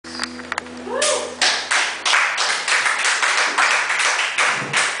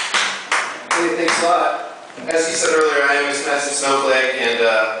as he said earlier, I am Miss Massive Snowflake, and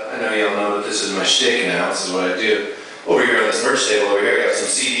I know y'all know that this is my shtick now. This is what I do. Over here on this merch table over here, I got some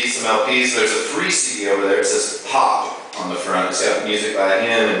CDs, some LPs. There's a free CD over there. It says Pop on the front. It's got music by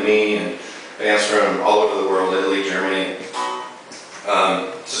him and me and bands from all over the world, Italy, Germany.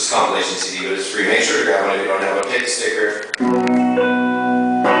 It's just a compilation CD, but it's free. Make sure to grab one if you don't have one. Take the sticker.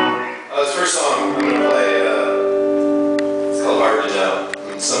 This first song I'm going to play, it's called Hard to Know.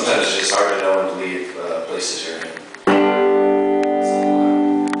 And sometimes it's just hard to know when to leave places you're in.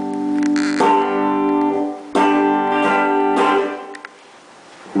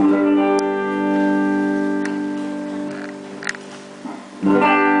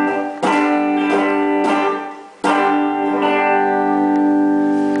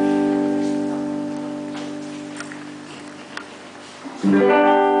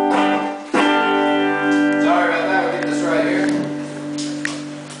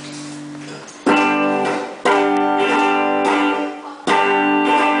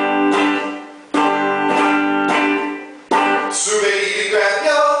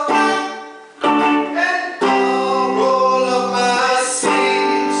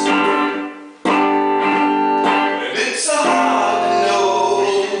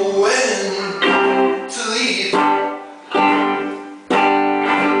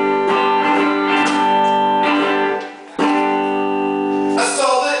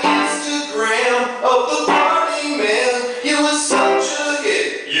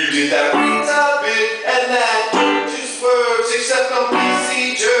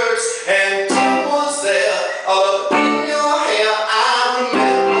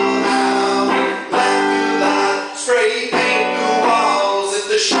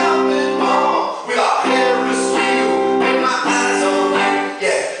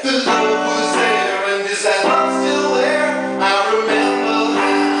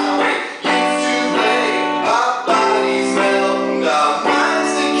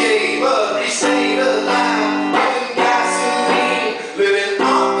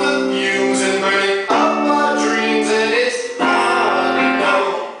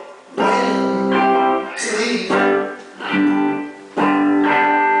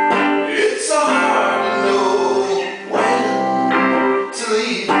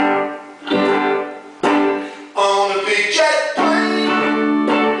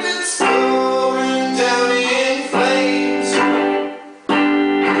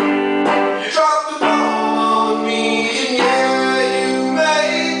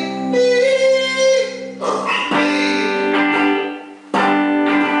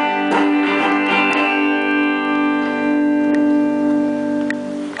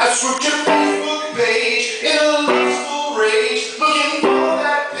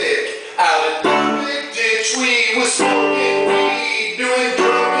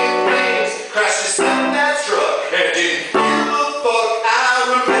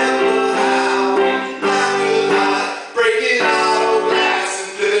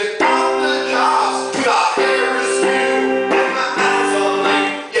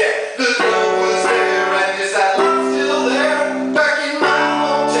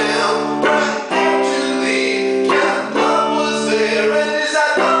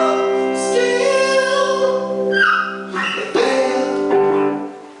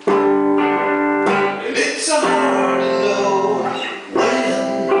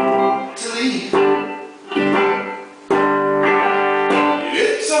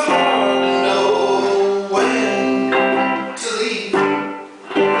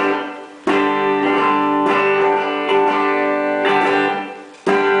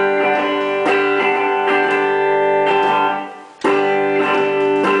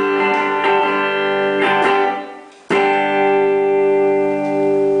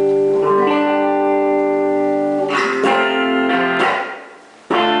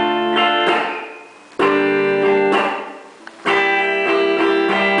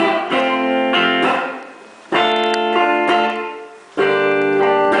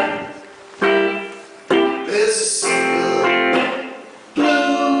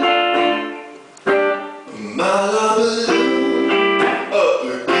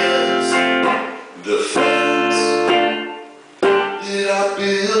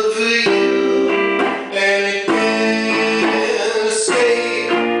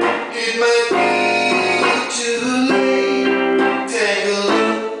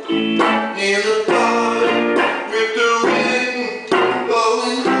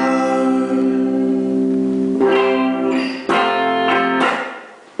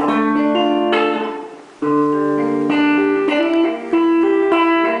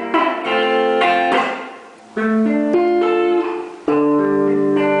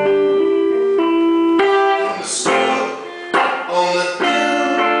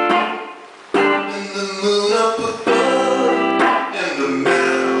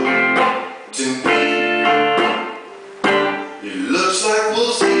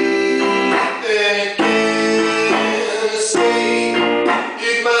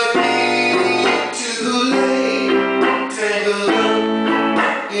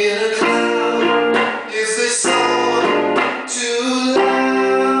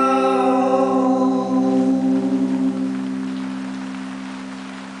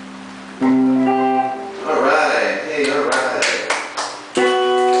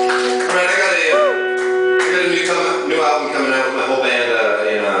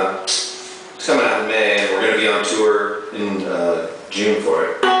 June for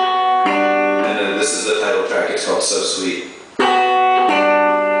it. And then this is the title track, it's called So Sweet.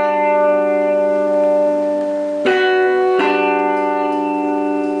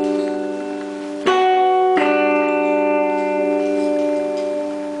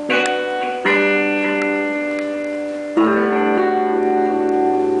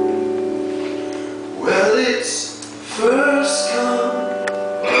 Well, it's first come.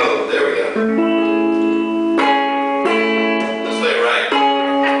 Oh, there we go. Let's play it right.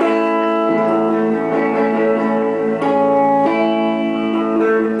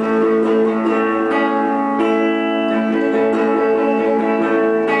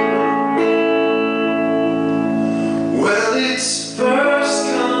 Well, it's first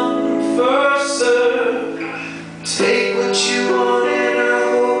come, first serve. Take what you want and I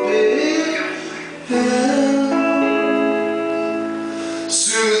hope it helps.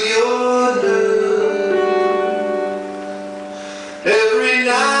 Soothe your nerves. Every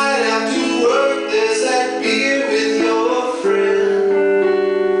night after work there's that beer with your friend,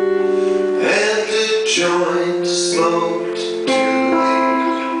 and the joint smoked to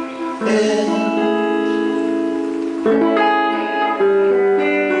the end.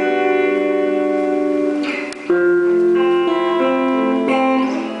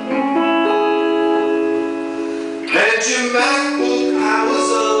 And your MacBook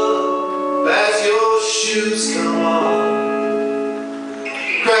powers up as your shoes come off.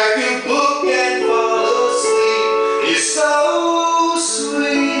 Crack your book and fall asleep. You're so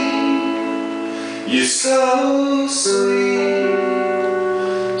sweet. You're so sweet.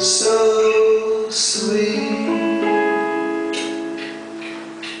 So sweet.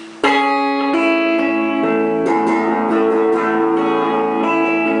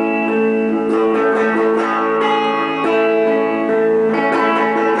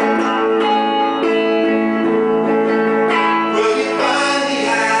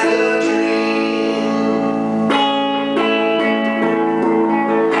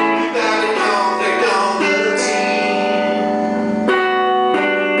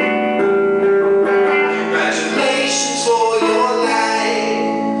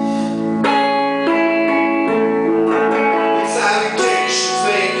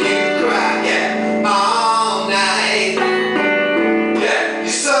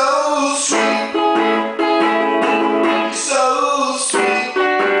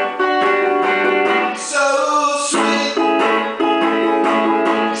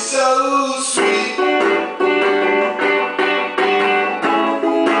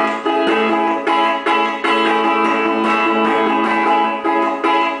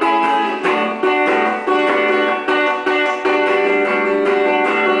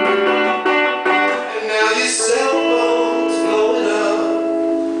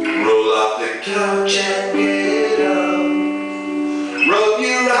 Couch and get up. Rub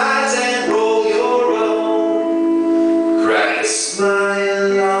your eyes and roll your own. Crack a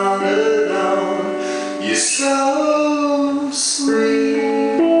smile all alone. You're so sweet.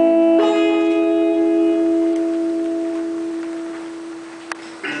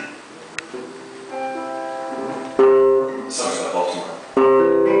 The song's about Baltimore.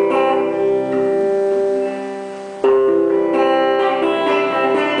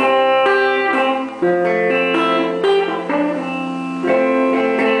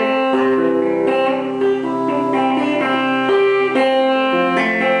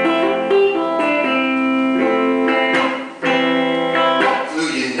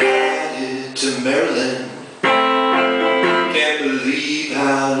 To Maryland, can't believe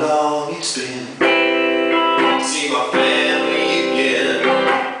how long it's been. See my family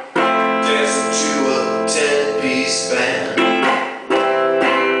again.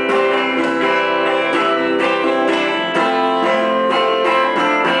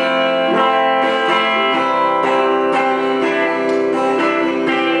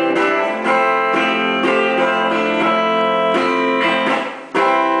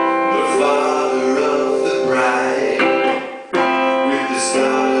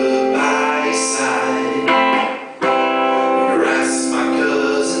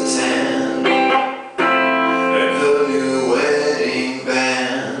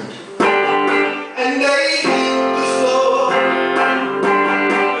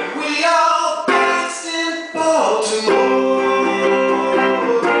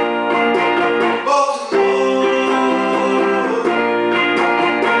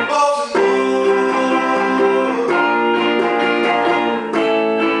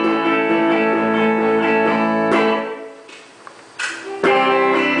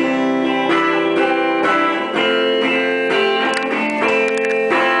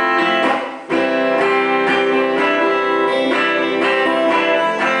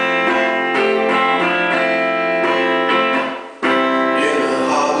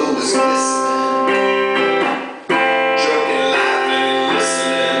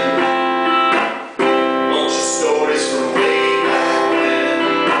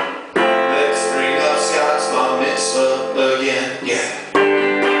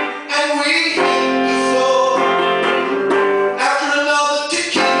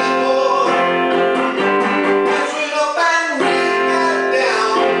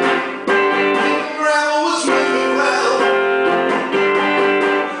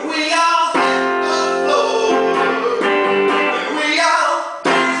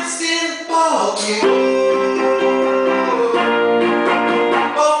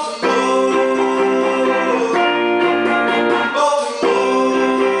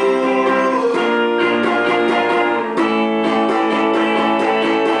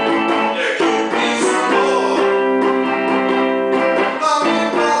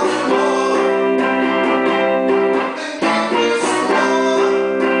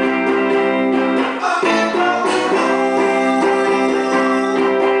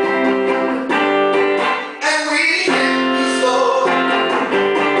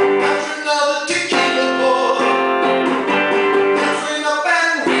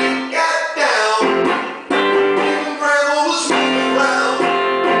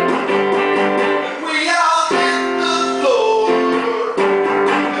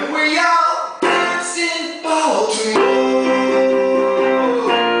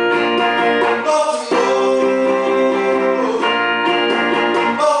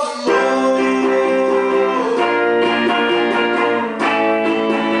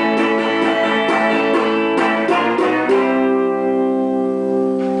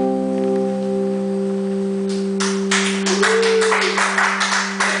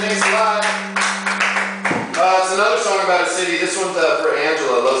 city. This one's for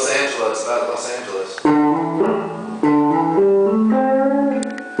Angela, Los Angeles. It's about Los Angeles.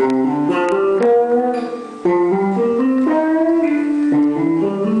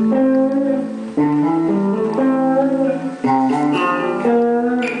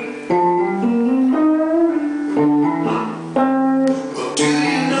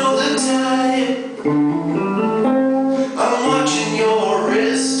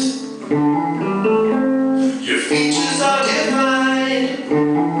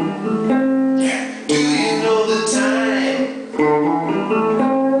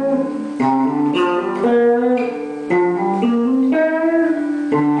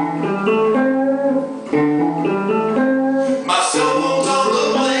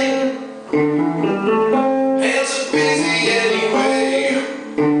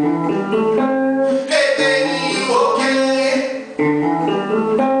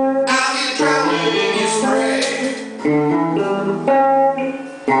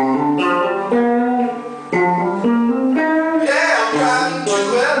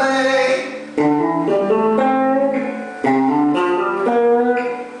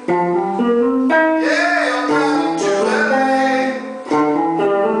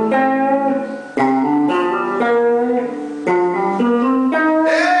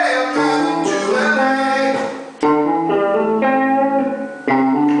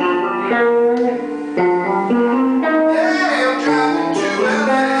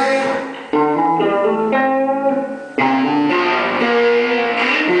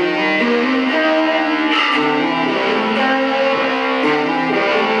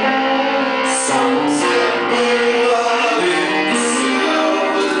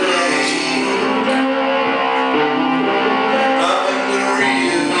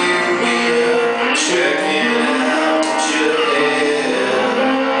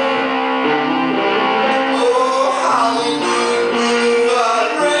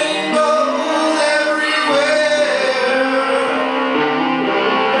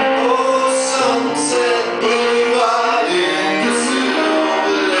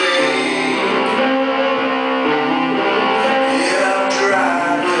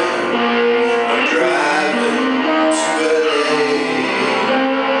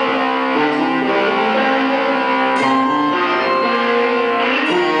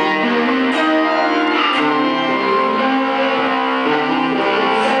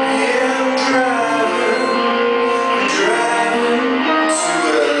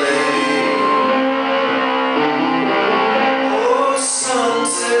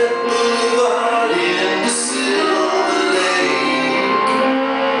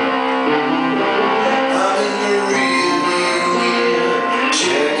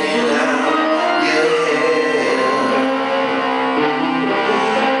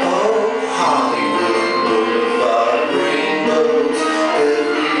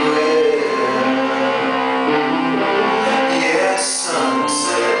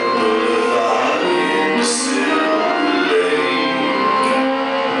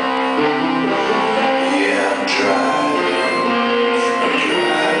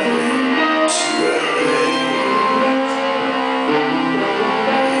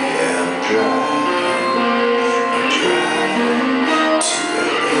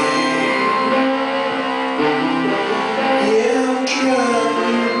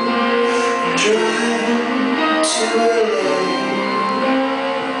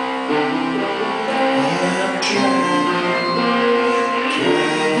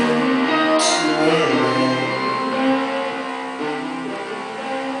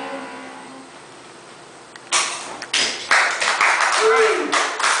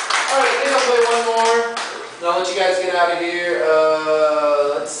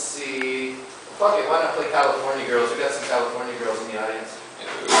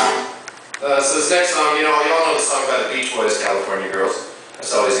 So this next song, you all know the song by the Beach Boys, California Girls.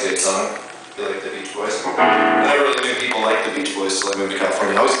 That's always a good song. I feel like the Beach Boys. I never really knew people liked the Beach Boys, so I moved to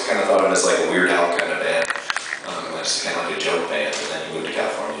California. I always kind of thought of them as like a Weird Al kind of band. It's kind of like a joke band, and then you moved to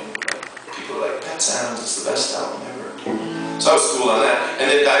California, and people are like, "That sounds, it's the best album ever." So I was schooled on that. And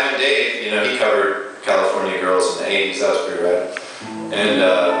then Diamond Dave, he covered California Girls in the 80s. That was pretty rad. And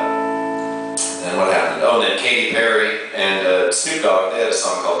what happened? Oh, and then Katy Perry and Snoop Dogg, they had a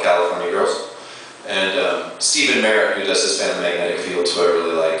song called California Girls. And Stephen Merritt, who does this band Magnetic Fields, who I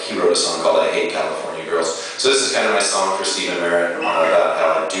really like, he wrote a song called I Hate California Girls. So this is kind of my song for Stephen Merritt about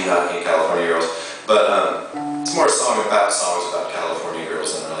how I do not hate California Girls. But it's more a song about songs about California